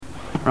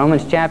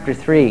Romans chapter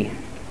 3.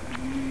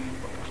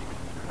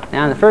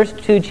 Now in the first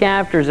two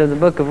chapters of the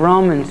book of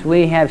Romans,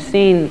 we have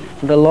seen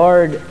the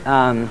Lord,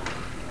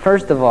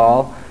 first of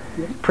all,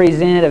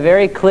 present a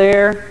very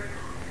clear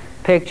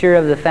picture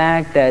of the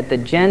fact that the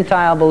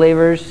Gentile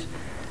believers,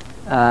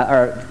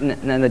 not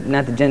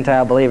the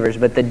Gentile believers,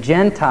 but the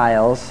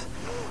Gentiles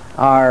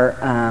are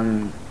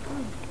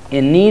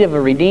in need of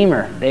a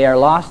Redeemer. They are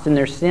lost in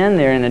their sin.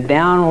 They're in a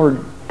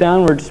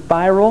downward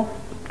spiral.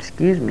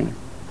 Excuse me.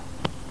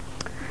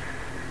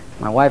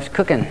 My wife's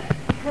cooking.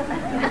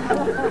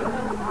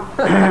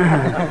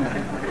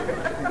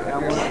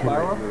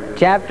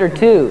 Chapter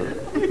 2.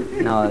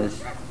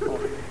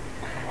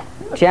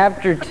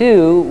 Chapter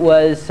 2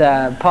 was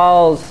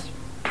Paul's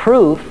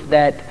proof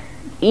that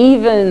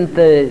even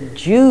the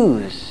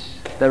Jews,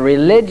 the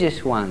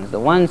religious ones, the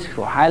ones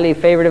who are highly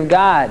favored of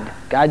God,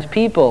 God's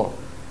people,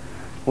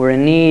 were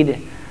in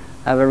need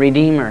of a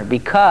Redeemer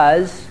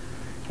because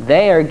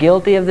they are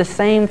guilty of the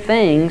same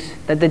things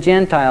that the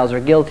Gentiles are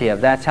guilty of.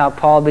 That's how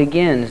Paul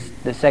begins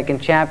the second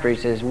chapter. He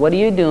says, "What are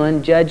you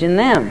doing judging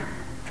them?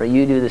 For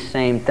you do the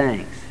same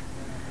things."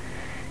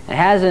 It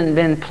hasn't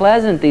been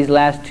pleasant these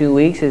last 2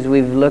 weeks as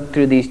we've looked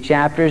through these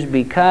chapters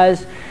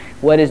because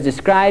what is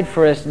described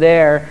for us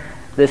there,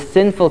 the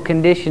sinful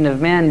condition of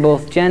men,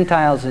 both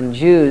Gentiles and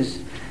Jews,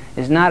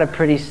 is not a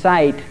pretty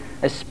sight,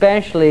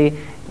 especially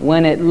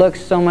when it looks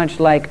so much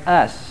like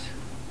us.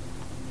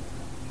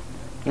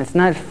 It's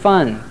not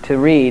fun to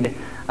read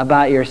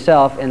about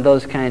yourself in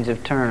those kinds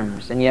of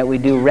terms, and yet we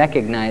do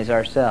recognize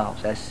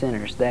ourselves as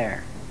sinners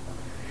there.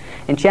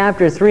 In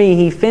chapter 3,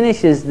 he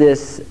finishes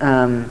this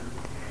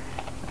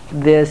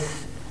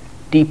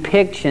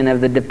depiction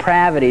of the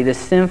depravity, the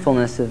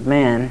sinfulness of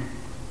man,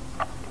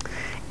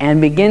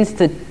 and begins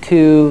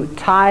to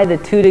tie the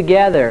two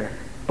together,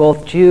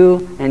 both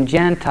Jew and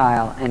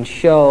Gentile, and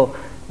show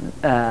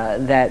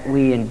that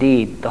we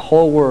indeed, the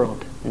whole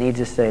world, needs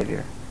a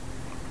Savior.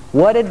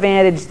 What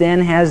advantage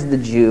then has the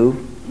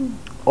Jew,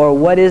 or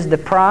what is the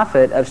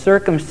profit of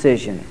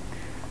circumcision?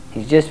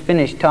 He's just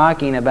finished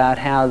talking about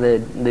how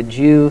the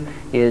Jew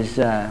is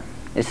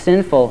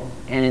sinful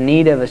and in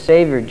need of a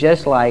Savior,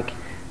 just like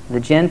the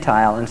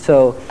Gentile. And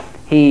so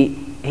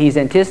he's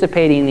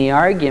anticipating the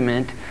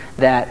argument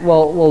that,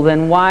 well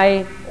then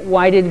why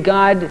did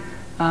God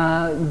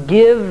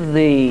give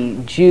the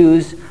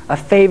Jews a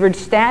favored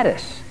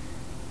status?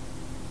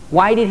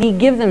 Why did He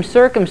give them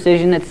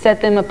circumcision that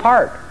set them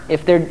apart?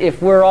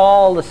 If we're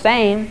all the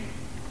same,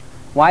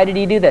 why did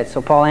He do that?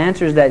 So Paul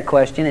answers that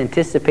question,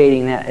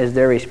 anticipating that as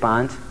their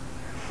response,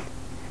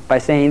 by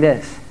saying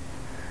this: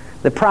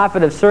 the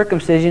profit of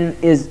circumcision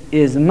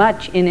is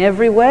much in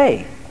every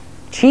way,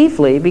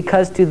 chiefly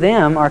because to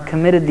them are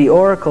committed the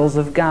oracles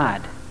of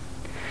God.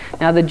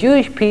 Now the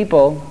Jewish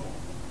people,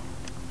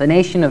 the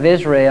nation of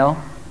Israel,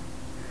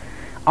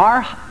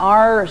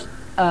 are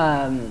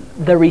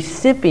the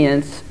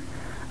recipients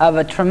of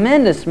a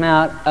tremendous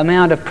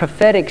amount of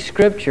prophetic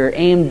scripture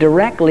aimed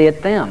directly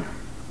at them.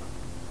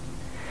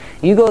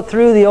 You go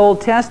through the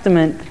Old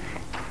Testament,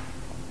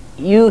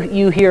 you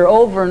hear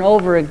over and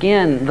over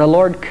again the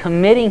Lord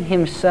committing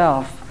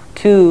Himself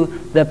to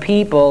the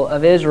people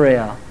of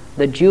Israel,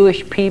 the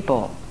Jewish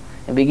people.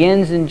 It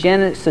begins in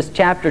Genesis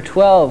chapter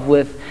 12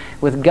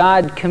 with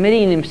God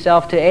committing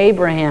Himself to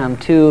Abraham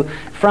to,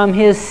 from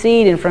his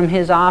seed and from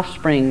his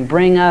offspring,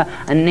 bring a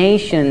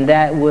nation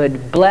that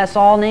would bless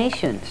all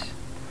nations.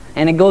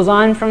 And it goes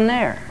on from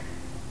there.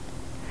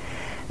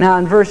 Now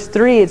in verse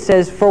 3 it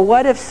says, "For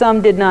what if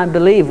some did not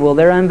believe? Will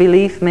their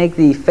unbelief make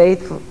the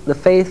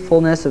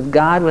faithfulness of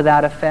God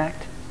without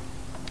effect?"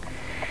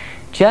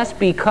 Just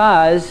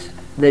because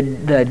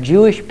the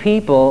Jewish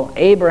people,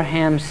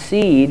 Abraham's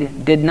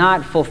seed, did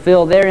not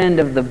fulfill their end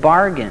of the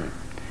bargain,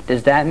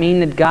 does that mean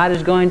that God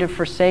is going to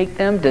forsake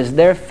them? Does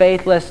their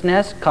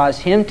faithlessness cause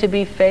Him to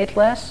be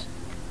faithless?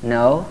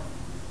 No.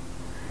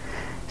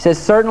 It says,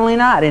 "Certainly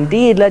not.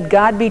 Indeed, let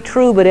God be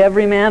true, but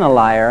every man a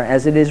liar,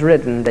 as it is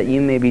written, that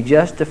you may be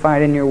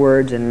justified in your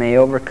words and may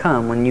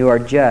overcome when you are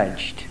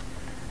judged."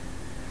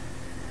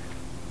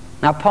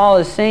 Now Paul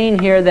is saying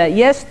here that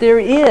yes, there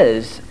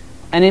is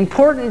an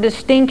important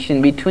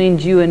distinction between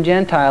Jew and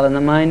Gentile in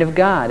the mind of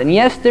God. And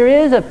yes, there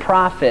is a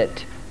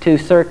profit to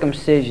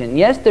circumcision.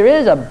 Yes, there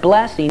is a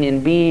blessing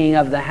in being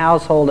of the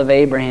household of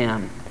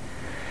Abraham.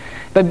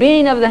 But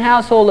being of the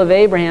household of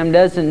Abraham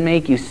doesn't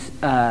make you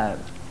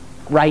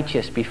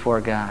righteous before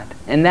God.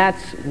 And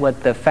that's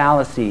what the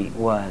fallacy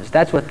was.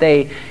 That's what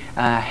they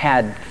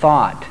had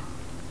thought.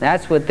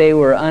 That's what they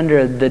were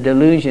under the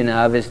delusion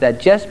of, is that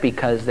just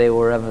because they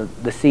were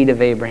of the seed of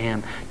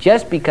Abraham,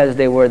 just because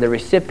they were the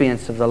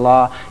recipients of the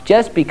law,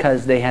 just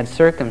because they had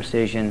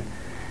circumcision,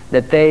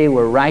 that they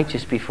were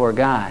righteous before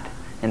God.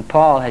 And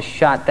Paul has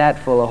shot that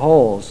full of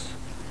holes.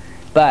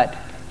 But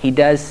he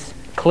does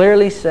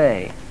clearly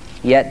say,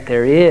 yet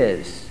there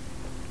is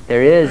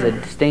a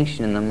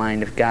distinction in the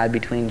mind of God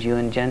between Jew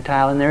and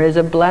Gentile, and there is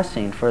a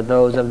blessing for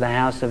those of the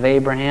house of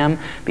Abraham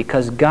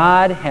because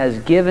God has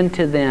given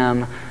to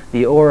them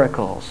the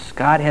oracles.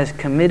 God has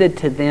committed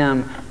to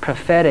them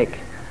prophetic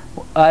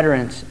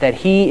utterance that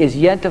he is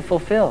yet to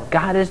fulfill.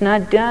 God is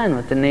not done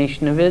with the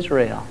nation of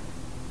Israel.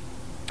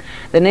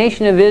 The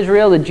nation of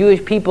Israel, the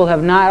Jewish people,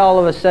 have not all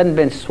of a sudden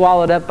been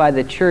swallowed up by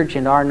the church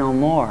and are no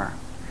more.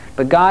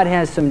 But God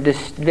has some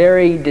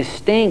very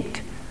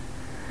distinct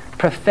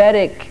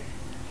prophetic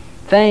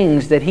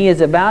things that he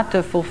is about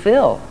to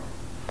fulfill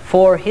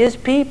for his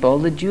people,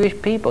 the Jewish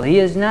people. He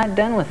is not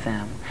done with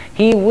them.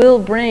 He will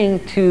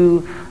bring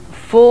to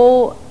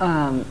full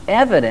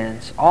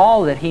evidence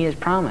all that he has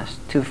promised,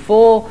 to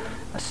full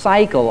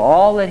cycle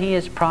all that he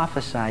has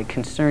prophesied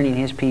concerning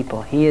his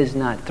people. He is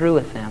not through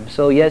with them.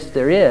 So yes,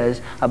 there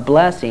is a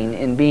blessing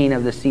in being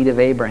of the seed of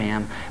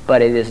Abraham,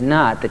 but it is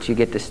not that you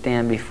get to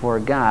stand before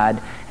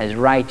God as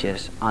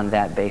righteous on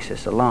that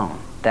basis alone.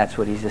 That's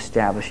what he's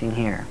establishing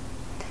here.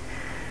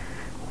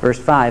 Verse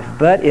 5,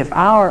 but if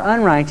our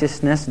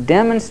unrighteousness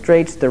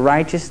demonstrates the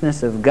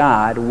righteousness of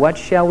God, what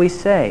shall we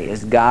say?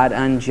 Is God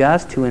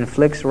unjust who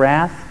inflicts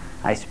wrath?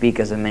 I speak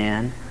as a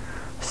man.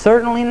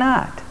 Certainly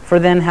not. For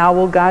then how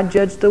will God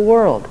judge the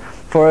world?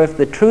 For if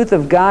the truth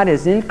of God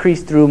has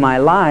increased through my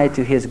lie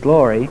to his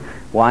glory,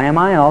 why am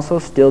I also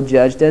still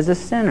judged as a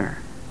sinner?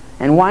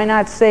 And why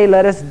not say,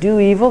 let us do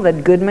evil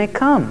that good may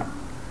come?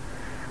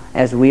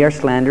 As we are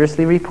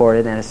slanderously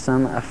reported, and as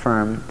some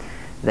affirm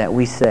that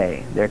we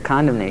say, their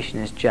condemnation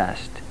is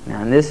just.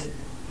 Now in this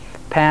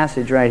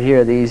passage right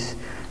here, these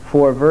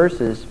 4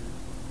 verses,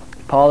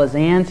 Paul is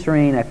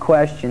answering a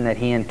question that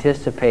he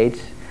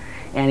anticipates,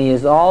 and he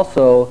is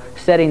also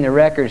setting the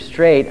record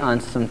straight on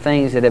some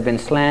things that have been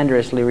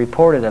slanderously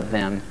reported of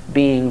them,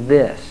 being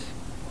this: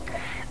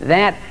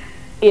 that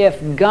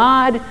if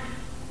God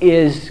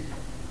is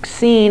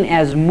seen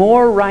as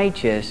more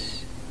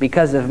righteous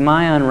because of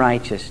my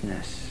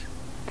unrighteousness,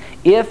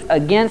 if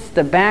against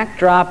the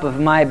backdrop of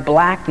my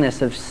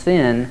blackness of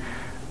sin,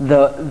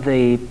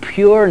 the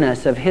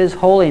pureness of his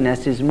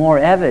holiness is more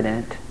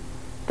evident,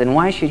 then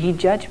why should he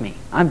judge me?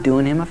 I'm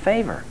doing him a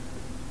favor.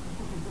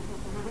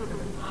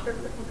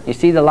 You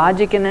see the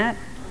logic in that?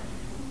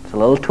 It's a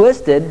little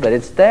twisted, but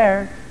it's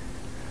there.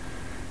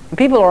 And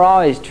people are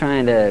always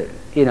trying to,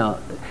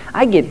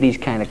 I get these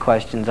kind of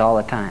questions all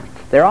the time.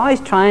 They're always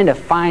trying to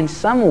find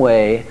some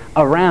way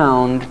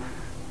around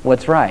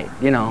what's right,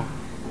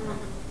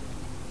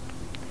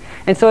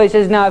 And so he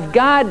says, now if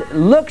God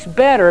looks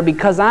better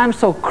because I'm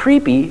so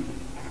creepy,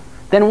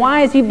 then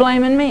why is he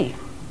blaming me?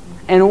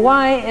 And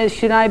why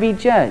should I be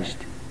judged?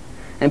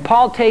 And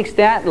Paul takes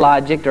that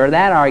logic or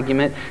that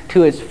argument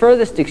to its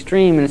furthest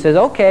extreme and says,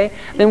 okay,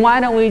 then why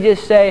don't we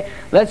just say,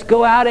 let's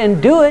go out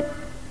and do it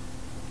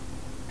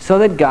so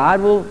that God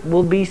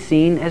will be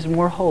seen as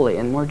more holy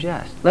and more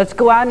just. Let's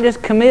go out and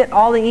just commit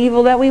all the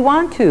evil that we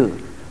want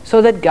to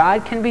so that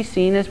God can be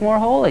seen as more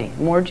holy,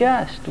 more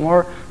just,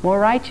 more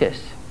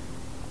righteous.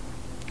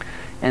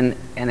 And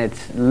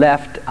it's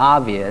left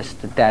obvious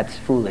that that's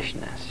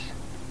foolishness.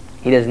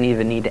 He doesn't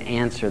even need to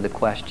answer the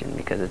question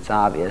because it's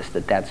obvious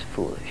that that's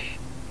foolish.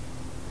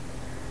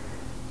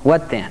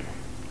 What then?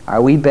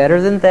 Are we better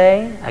than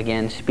they?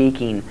 Again,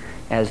 speaking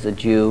as the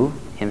Jew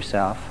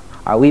himself.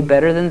 Are we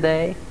better than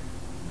they?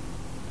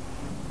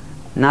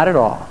 Not at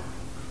all.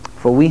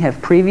 For we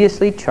have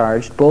previously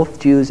charged both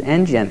Jews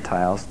and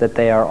Gentiles that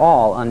they are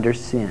all under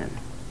sin.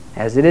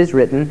 As it is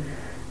written,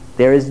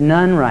 there is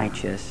none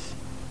righteous,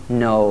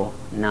 no,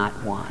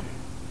 not one.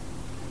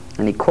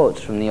 And he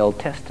quotes from the Old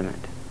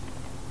Testament.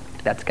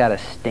 That's got to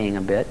sting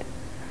a bit.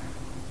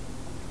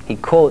 He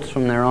quotes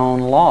from their own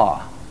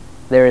law.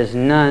 There is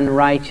none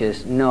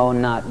righteous, no,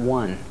 not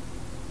one.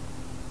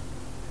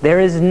 There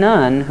is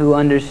none who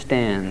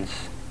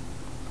understands.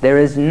 There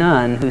is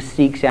none who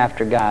seeks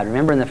after God.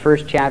 Remember in the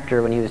first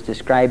chapter when he was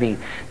describing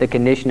the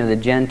condition of the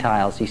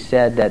Gentiles, he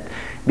said that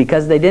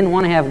because they didn't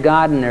want to have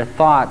God in their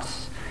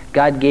thoughts,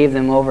 God gave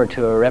them over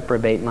to a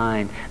reprobate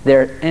mind.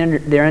 Their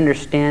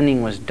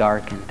understanding was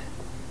darkened.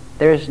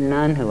 There is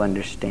none who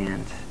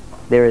understands.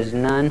 There is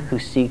none who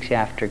seeks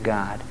after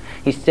God.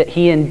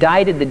 He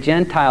indicted the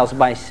Gentiles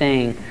by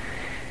saying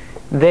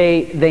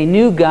they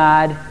knew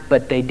God,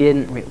 but they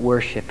didn't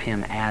worship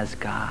him as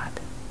God.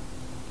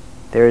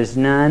 There is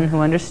none who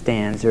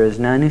understands. There is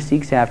none who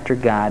seeks after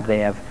God. They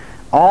have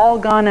all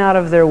gone out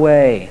of their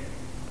way.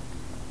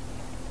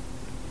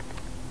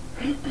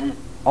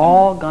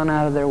 All gone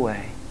out of their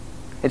way.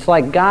 It's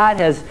like God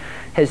has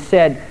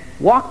said,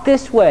 walk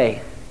this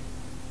way.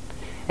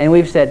 And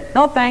we've said,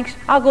 no thanks,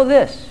 I'll go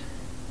this.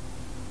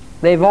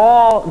 They've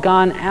all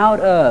gone out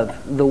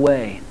of the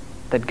way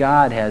that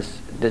God has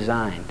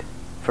designed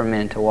for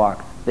men to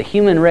walk. The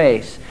human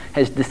race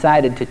has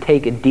decided to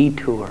take a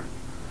detour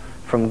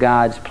from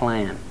God's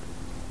plan.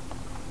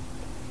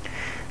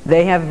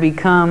 They have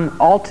become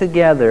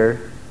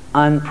altogether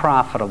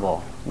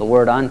unprofitable. The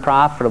word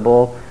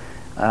unprofitable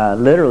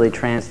literally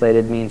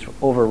translated means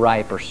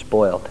overripe or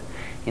spoiled.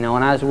 When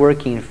I was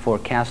working for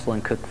Castle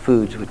and Cook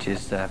Foods, which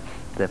is the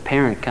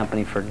parent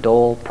company for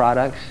Dole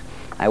products,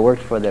 I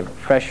worked for the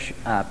fresh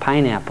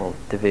pineapple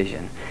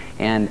division.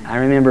 And I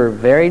remember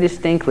very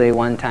distinctly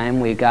one time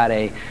we got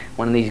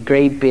one of these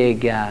great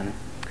big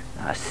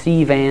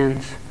sea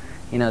vans.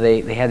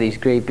 They have these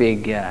great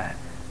big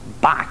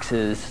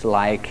boxes,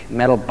 like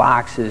metal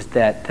boxes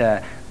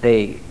that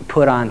they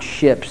put on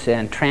ships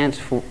and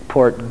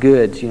transport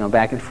goods,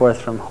 back and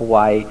forth from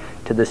Hawaii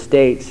to the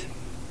States.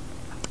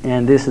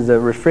 And this is a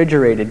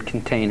refrigerated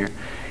container.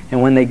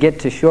 And when they get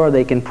to shore,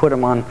 they can put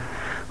them on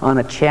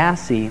a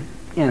chassis,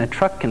 and a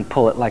truck can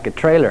pull it like a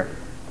trailer.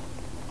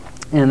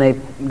 And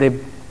they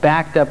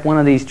backed up one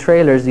of these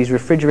trailers, these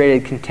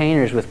refrigerated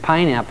containers with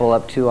pineapple,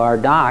 up to our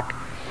dock.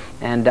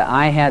 And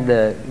I had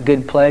the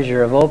good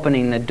pleasure of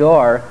opening the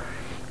door.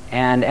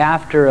 And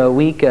after a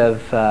week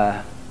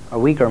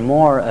or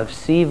more of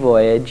sea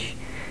voyage,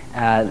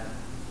 and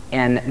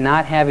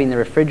not having the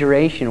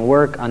refrigeration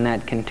work on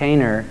that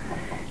container,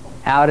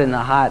 out in the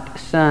hot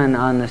sun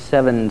on the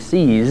 7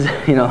 seas,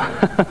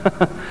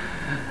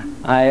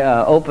 I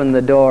opened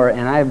the door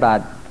and I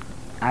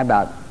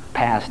about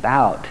passed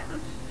out.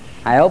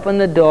 I opened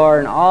the door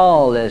and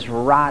all this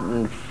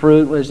rotten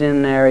fruit was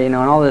in there, and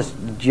all this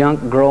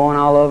junk growing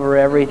all over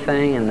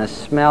everything, and the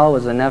smell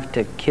was enough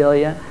to kill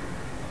you.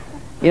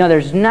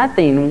 There's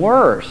nothing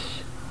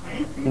worse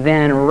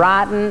than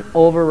rotten,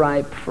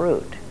 overripe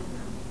fruit.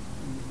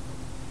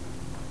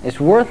 It's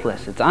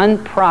worthless. It's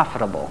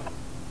unprofitable.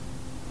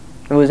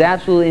 There was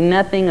absolutely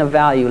nothing of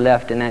value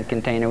left in that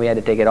container. We had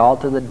to take it all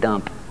to the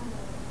dump.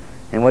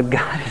 And what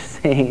God is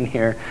saying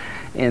here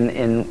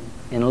in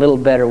a little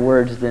better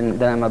words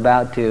than I'm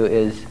about to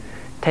is,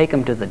 take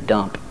them to the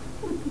dump.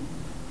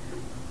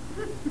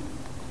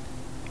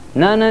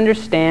 None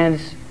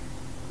understands.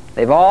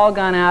 They've all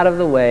gone out of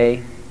the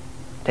way.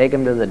 Take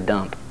them to the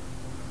dump.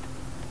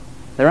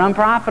 They're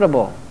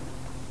unprofitable.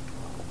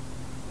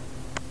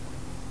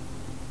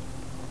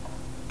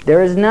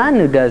 There is none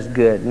who does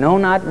good, no,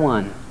 not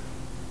one.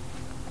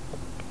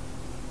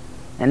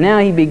 And now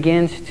he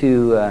begins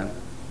to,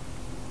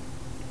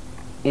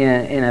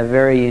 in a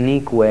very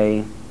unique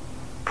way,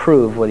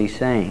 prove what he's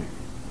saying.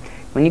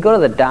 When you go to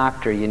the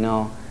doctor,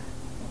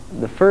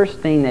 the first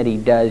thing that he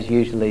does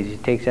usually is he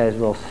takes out his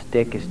little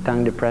stick, his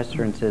tongue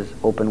depressor, and says,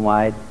 open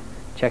wide,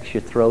 checks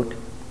your throat.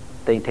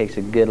 Then he takes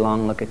a good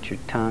long look at your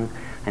tongue.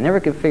 I never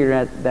could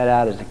figure that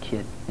out as a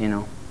kid,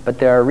 But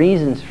there are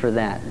reasons for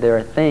that. There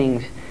are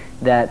things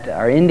that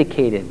are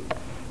indicated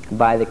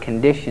by the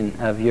condition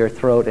of your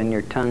throat and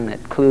your tongue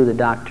that clue the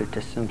doctor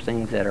to some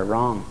things that are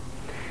wrong.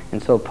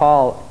 And so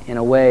Paul, in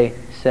a way,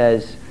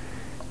 says,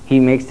 he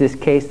makes this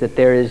case that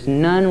there is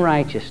none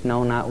righteous,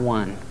 no, not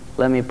one.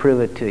 Let me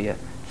prove it to you.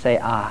 Say,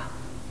 ah.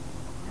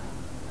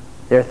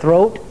 Their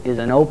throat is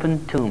an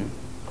open tomb.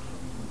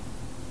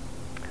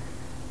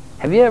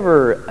 Have you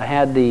ever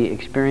had the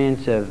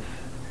experience of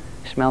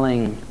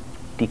smelling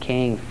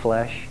decaying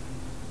flesh?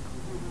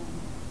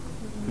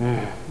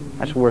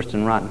 That's worse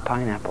than rotten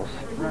pineapples.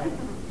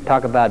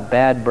 Talk about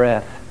bad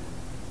breath.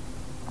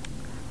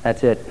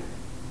 That's it.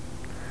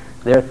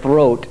 Their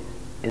throat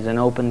is an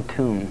open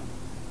tomb.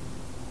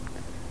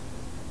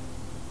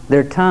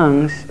 Their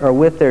tongues, or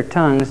with their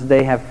tongues,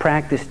 they have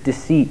practiced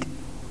deceit.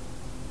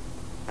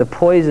 The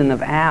poison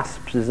of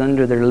asps is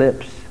under their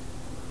lips,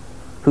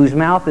 whose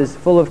mouth is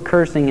full of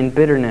cursing and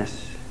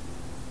bitterness.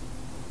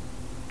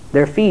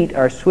 Their feet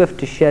are swift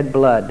to shed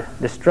blood.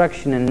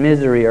 Destruction and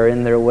misery are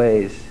in their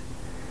ways,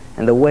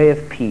 and the way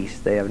of peace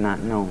they have not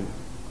known.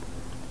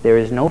 There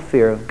is no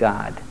fear of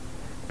God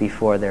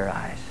before their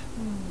eyes.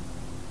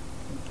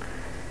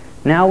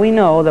 Now we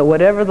know that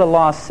whatever the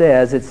law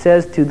says, it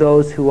says to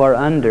those who are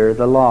under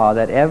the law,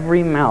 that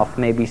every mouth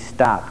may be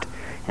stopped,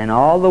 and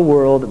all the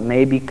world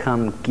may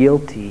become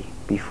guilty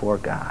before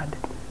God.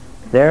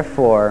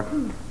 Therefore,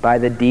 by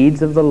the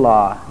deeds of the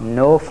law,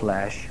 no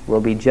flesh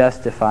will be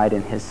justified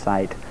in his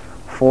sight,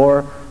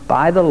 for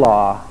by the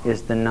law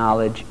is the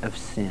knowledge of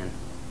sin.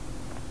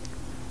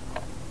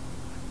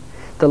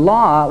 The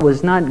law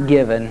was not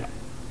given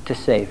to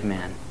save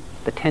man.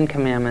 The 10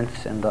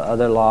 Commandments and the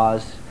other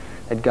laws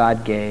that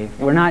God gave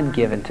were not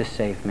given to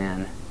save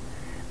man.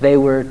 They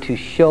were to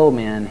show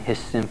man his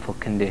sinful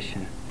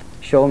condition.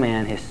 Show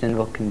man his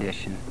sinful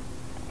condition.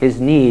 His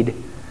need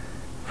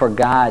for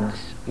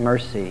God's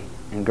mercy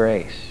and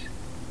grace.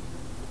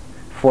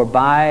 For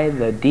by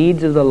the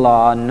deeds of the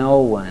law no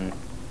one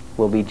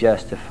will be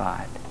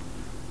justified.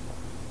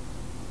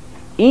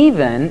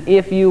 Even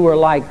if you were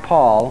like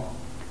Paul,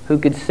 who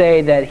could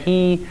say that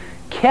he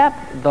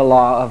kept the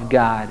law of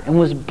God and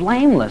was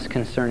blameless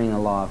concerning the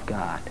law of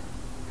God.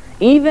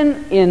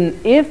 Even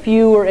if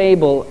you were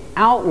able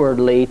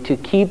outwardly to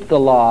keep the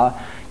law,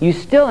 you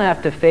still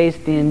have to face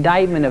the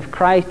indictment of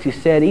Christ, who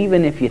said,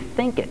 even if you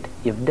think it,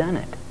 you've done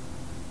it.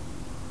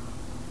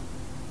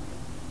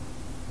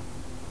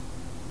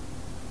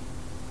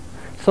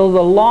 So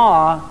the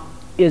law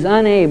is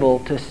unable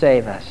to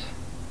save us.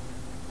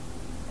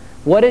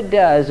 What it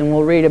does, and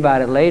we'll read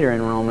about it later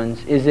in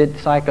Romans, is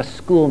it's like a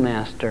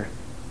schoolmaster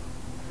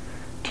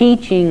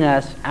teaching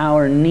us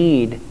our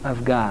need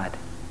of God.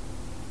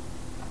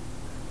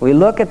 We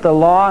look at the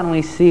law and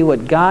we see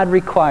what God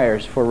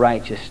requires for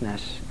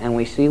righteousness, and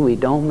we see we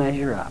don't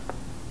measure up.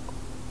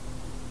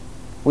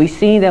 We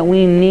see that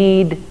we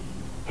need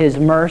His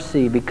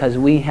mercy because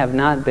we have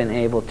not been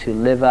able to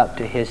live up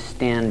to His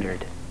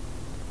standard.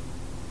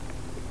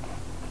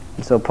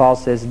 And so Paul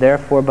says,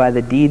 therefore by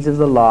the deeds of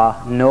the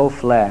law no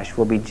flesh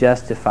will be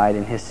justified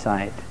in his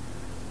sight.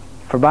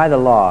 For by the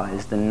law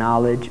is the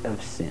knowledge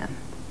of sin.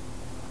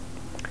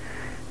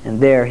 And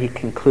there he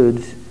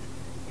concludes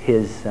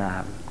his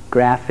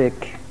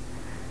graphic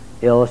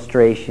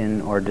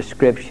illustration or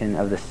description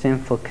of the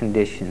sinful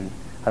condition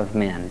of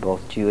men,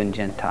 both Jew and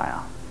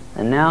Gentile.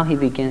 And now he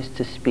begins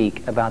to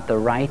speak about the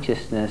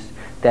righteousness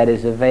that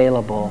is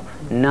available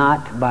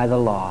not by the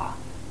law,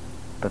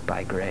 but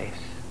by grace.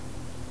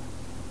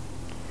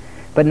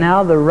 But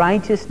now the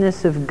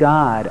righteousness of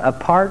God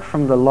apart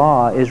from the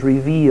law is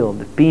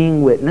revealed,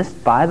 being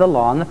witnessed by the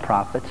law and the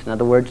prophets. In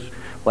other words,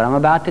 what I'm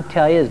about to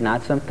tell you is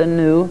not something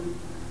new.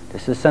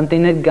 This is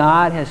something that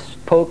God has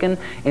spoken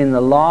in the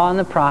law and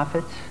the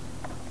prophets.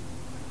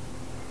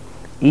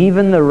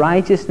 Even the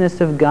righteousness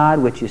of God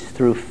which is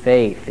through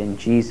faith in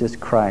Jesus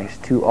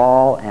Christ to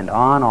all and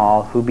on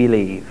all who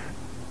believe.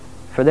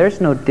 For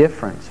there's no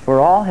difference, for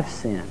all have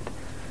sinned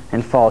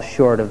and fall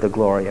short of the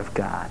glory of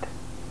God.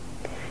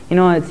 You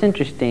know, it's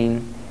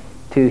interesting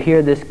to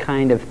hear this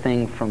kind of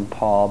thing from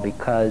Paul,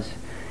 because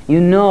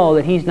you know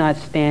that he's not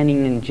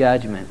standing in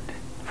judgment.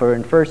 For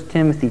in 1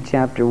 Timothy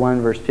chapter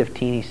 1 verse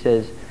 15 he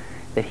says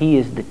that he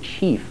is the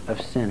chief of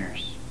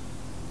sinners.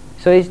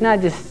 So he's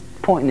not just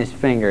pointing his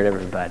finger at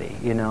everybody,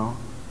 you know.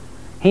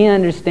 He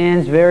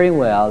understands very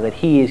well that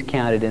he is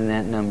counted in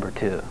that number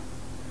too.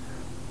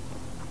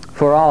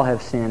 For all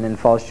have sinned and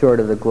fall short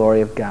of the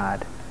glory of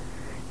God,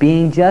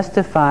 being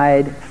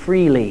justified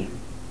freely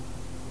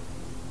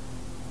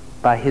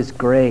by His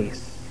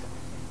grace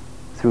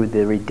through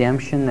the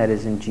redemption that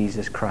is in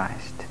Jesus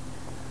Christ,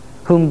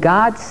 whom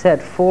God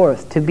set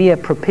forth to be a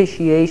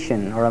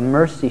propitiation or a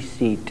mercy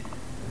seat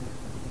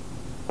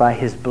by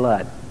His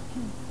blood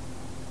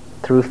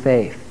through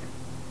faith,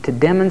 to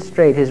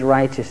demonstrate His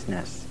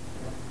righteousness,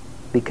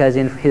 because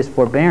in His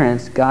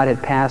forbearance God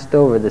had passed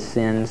over the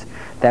sins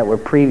that were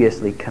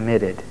previously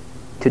committed,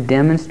 to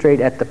demonstrate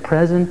at the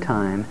present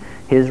time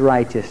His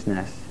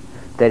righteousness,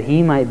 that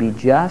He might be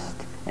just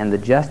and the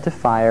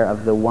justifier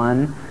of the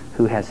one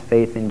who has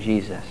faith in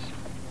Jesus.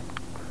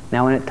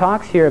 Now when it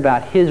talks here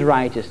about His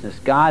righteousness,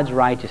 God's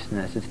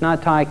righteousness, it's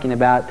not talking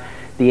about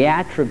the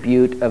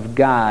attribute of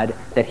God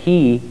that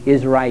He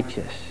is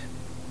righteous.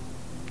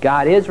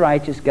 God is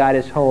righteous, God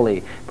is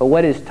holy. But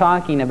what it's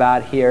talking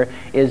about here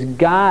is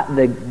God,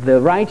 the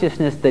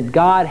righteousness that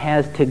God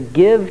has to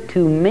give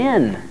to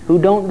men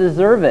who don't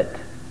deserve it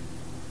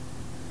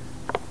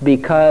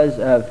because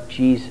of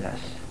Jesus.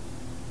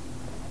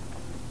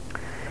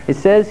 It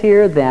says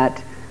here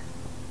that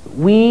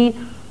we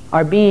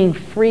are being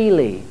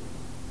freely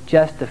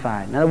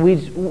justified. In other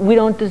words, we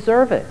don't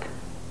deserve it.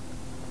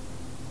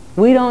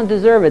 We don't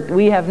deserve it.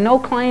 We have no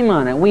claim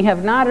on it. We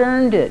have not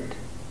earned it.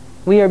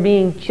 We are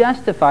being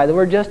justified. The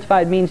word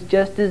justified means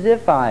just as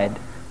if I'd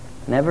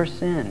never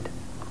sinned.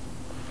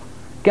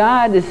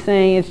 God is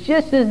saying it's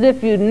just as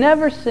if you'd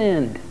never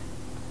sinned.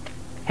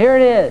 Here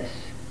it is.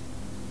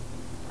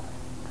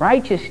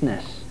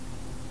 Righteousness.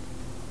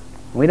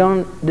 We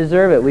don't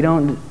deserve it. We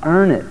don't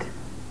earn it.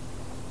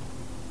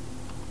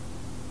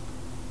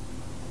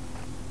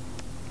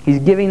 He's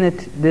giving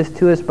this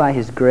to us by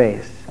His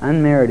grace,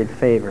 unmerited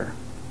favor.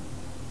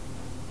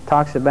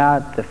 Talks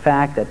about the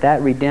fact that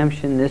that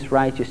redemption, this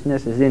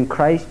righteousness, is in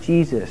Christ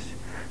Jesus,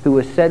 who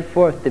was set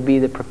forth to be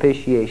the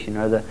propitiation,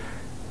 or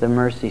the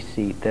mercy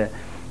seat.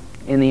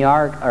 In the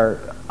ark,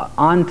 or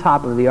on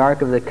top of the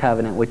Ark of the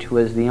Covenant, which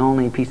was the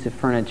only piece of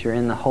furniture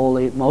in the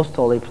most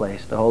holy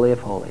place, the Holy of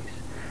Holies,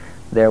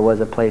 there was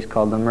a place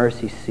called the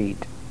mercy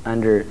seat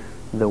under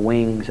the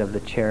wings of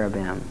the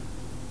cherubim.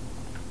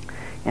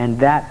 And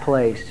that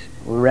place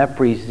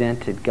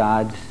represented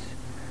God's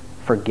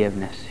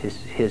forgiveness,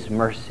 His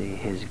mercy,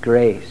 His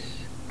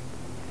grace.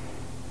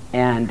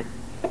 And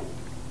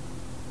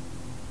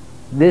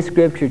this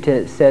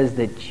scripture says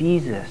that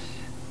Jesus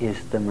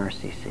is the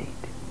mercy seat.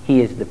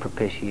 He is the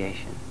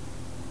propitiation.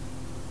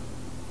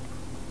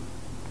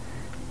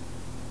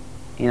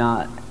 You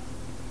know,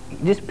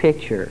 just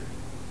picture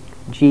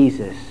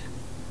Jesus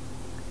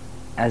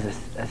as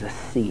a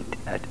seat,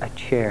 a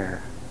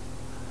chair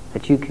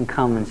that you can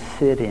come and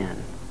sit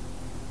in,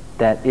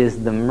 that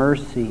is the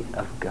mercy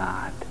of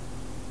God.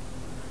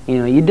 You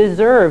know, you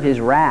deserve His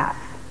wrath,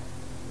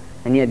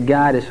 and yet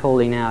God is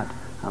holding out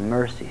a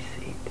mercy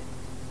seat.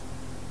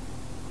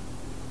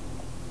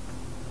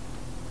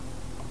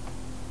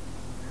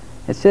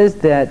 It says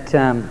that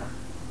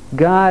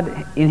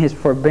God, in His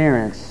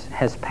forbearance,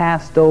 has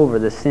passed over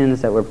the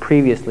sins that were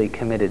previously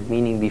committed,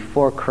 meaning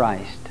before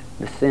Christ,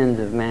 the sins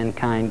of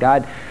mankind.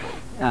 God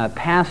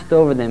passed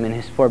over them in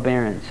His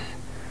forbearance.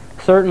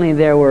 Certainly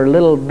there were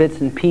little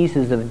bits and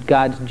pieces of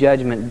God's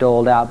judgment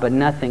doled out, but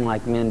nothing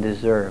like men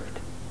deserved.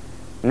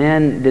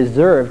 Men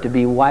deserved to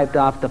be wiped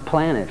off the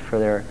planet for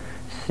their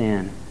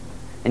sin.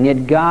 And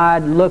yet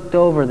God looked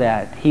over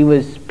that. He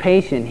was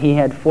patient. He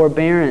had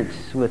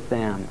forbearance with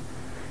them.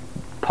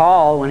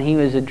 Paul, when he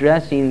was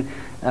addressing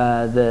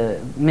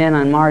the men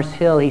on Mars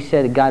Hill, he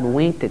said God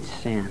winked at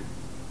sin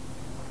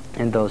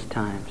in those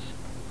times.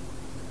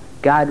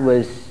 God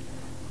was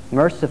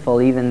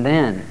merciful even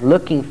then,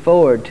 looking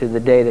forward to the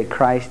day that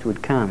Christ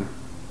would come.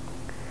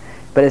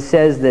 But it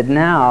says that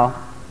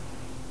now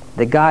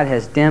that God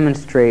has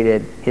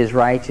demonstrated His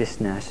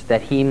righteousness,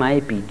 that He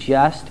might be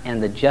just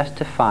and the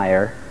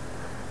justifier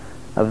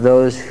of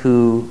those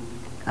who,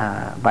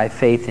 by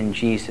faith in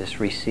Jesus,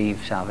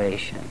 receive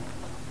salvation.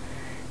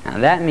 Now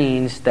that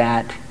means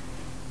that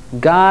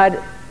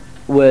God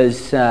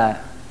was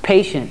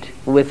patient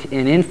with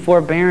and in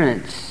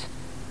forbearance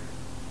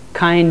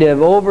kind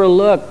of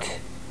overlooked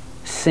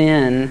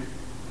sin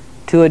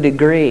to a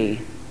degree.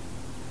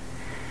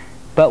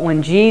 But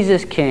when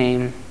Jesus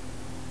came,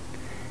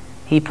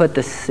 He put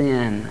the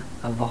sin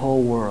of the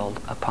whole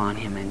world upon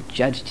Him and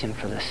judged Him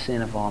for the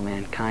sin of all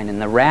mankind.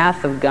 And the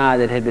wrath of God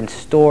that had been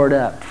stored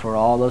up for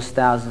all those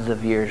thousands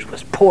of years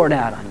was poured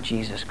out on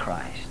Jesus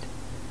Christ.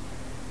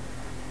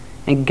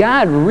 And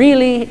God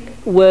really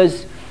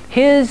was,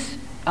 His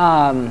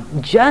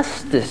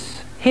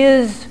justice,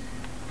 His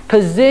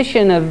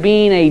position of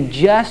being a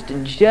just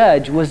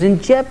judge was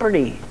in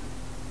jeopardy.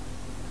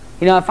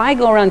 You know, if I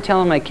go around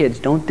telling my kids,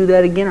 don't do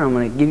that again or I'm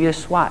going to give you a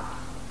swat.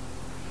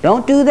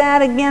 Don't do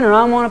that again or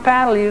I'm going to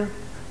paddle you.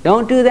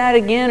 Don't do that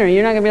again or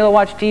you're not going to be able to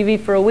watch TV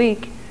for a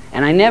week.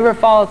 And I never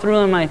follow through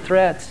on my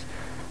threats.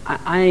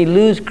 I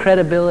lose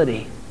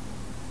credibility.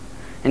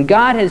 And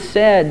God has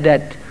said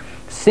that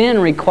sin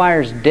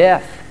requires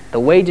death. The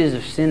wages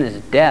of sin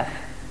is death.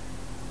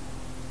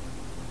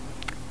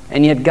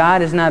 And yet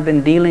God has not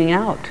been dealing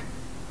out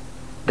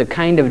the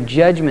kind of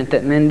judgment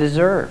that men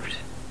deserved.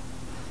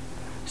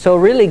 So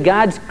really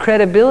God's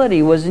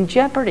credibility was in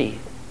jeopardy.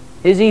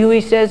 Is He who He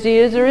says He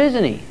is or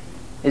isn't He?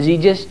 Is He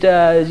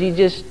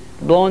just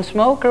blowing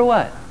smoke or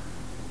what?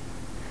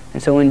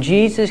 And so when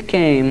Jesus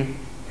came,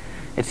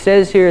 it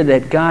says here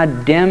that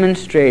God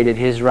demonstrated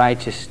His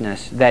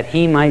righteousness that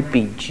He might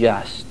be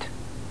just.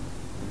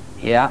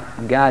 Yeah,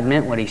 God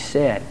meant what He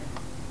said.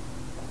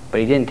 But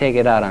He didn't take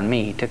it out on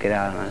me. He took it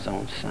out on His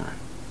own Son.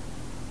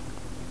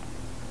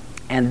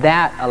 And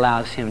that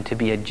allows Him to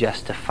be a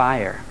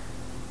justifier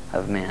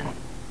of men.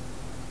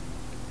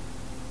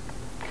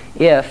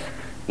 If,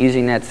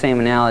 using that same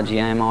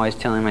analogy, I'm always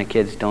telling my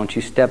kids, don't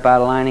you step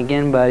out of line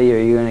again, buddy, or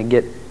you're going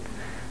to get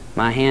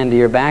my hand to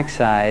your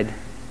backside,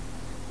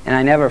 and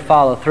I never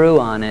follow through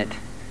on it,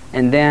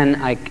 and then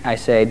I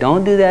say,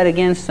 don't do that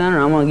again, son,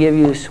 or I'm going to give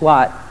you a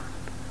swat.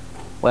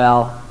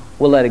 Well,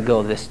 we'll let it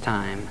go this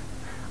time.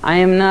 I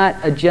am not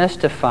a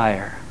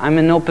justifier. I'm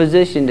in no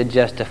position to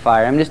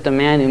justify. I'm just a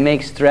man who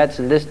makes threats,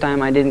 and this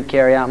time I didn't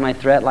carry out my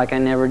threat like I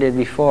never did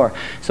before.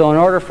 So in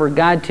order for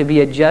God to be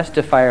a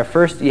justifier,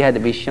 first you had to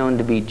be shown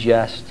to be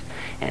just.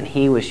 And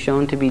He was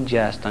shown to be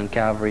just on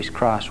Calvary's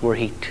cross, where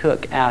He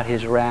took out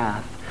His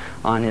wrath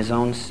on His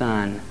own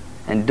Son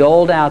and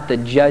doled out the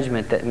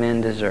judgment that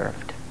men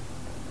deserved.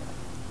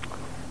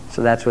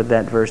 So that's what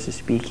that verse is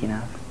speaking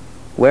of.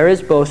 Where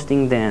is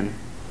boasting then?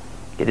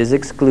 It is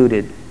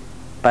excluded.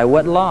 By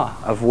what law?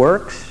 Of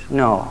works?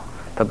 No,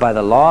 but by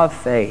the law of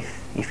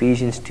faith.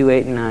 Ephesians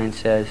 2:8-9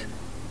 says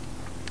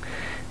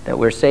that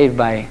we're saved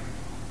by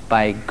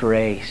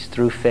grace,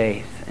 through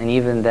faith. And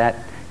even that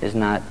is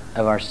not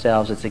of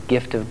ourselves. It's a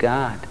gift of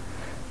God,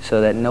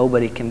 so that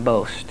nobody can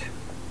boast.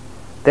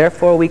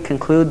 Therefore we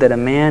conclude that a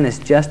man is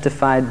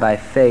justified by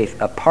faith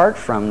apart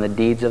from the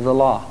deeds of the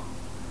law.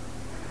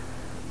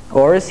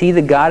 Or is He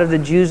the God of the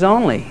Jews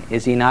only?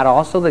 Is He not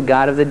also the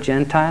God of the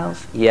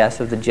Gentiles? Yes,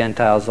 of the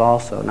Gentiles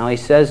also. Now He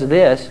says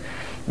this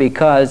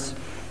because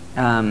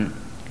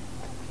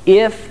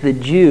if the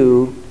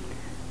Jew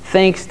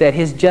thinks that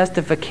his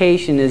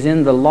justification is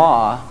in the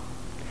law,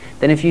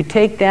 then if you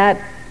take that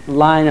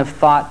line of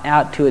thought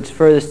out to its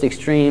furthest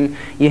extreme,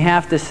 you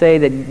have to say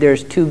that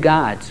there's two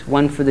gods,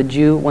 one for the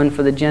Jew, one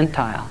for the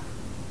Gentile.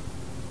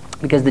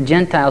 Because the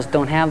Gentiles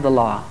don't have the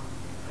law.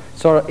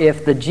 So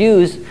if the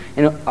Jews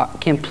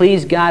can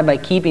please God by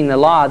keeping the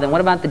law, then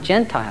what about the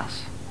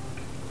Gentiles?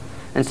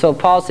 And so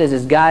Paul says,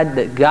 is God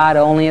the God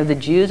only of the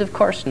Jews? Of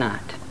course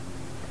not.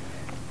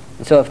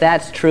 And so if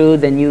that's true,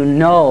 then you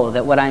know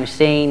that what I'm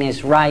saying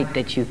is right,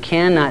 that you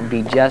cannot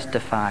be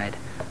justified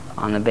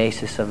on the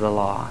basis of the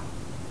law.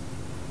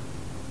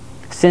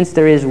 Since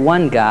there is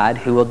one God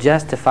who will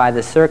justify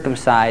the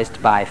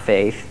circumcised by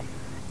faith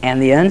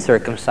and the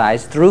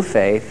uncircumcised through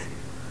faith,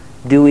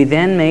 do we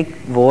then make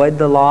void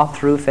the law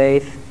through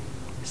faith?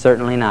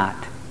 Certainly not.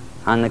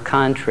 On the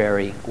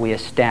contrary, we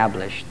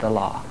establish the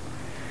law.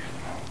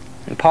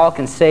 And Paul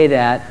can say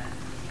that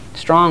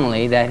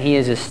strongly, that he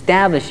is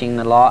establishing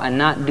the law and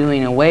not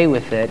doing away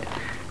with it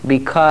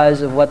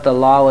because of what the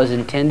law was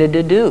intended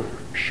to do,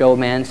 show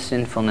man's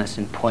sinfulness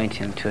and point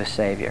him to a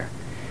Savior.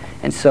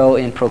 And so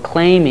in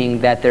proclaiming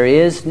that there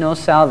is no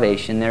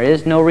salvation, there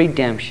is no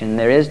redemption,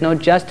 there is no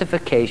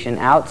justification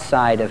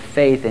outside of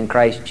faith in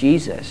Christ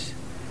Jesus,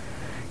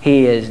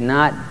 he is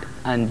not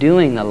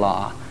undoing the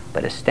law,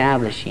 but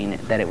establishing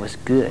that it was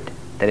good,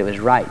 that it was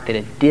right, that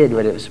it did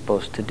what it was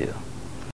supposed to do.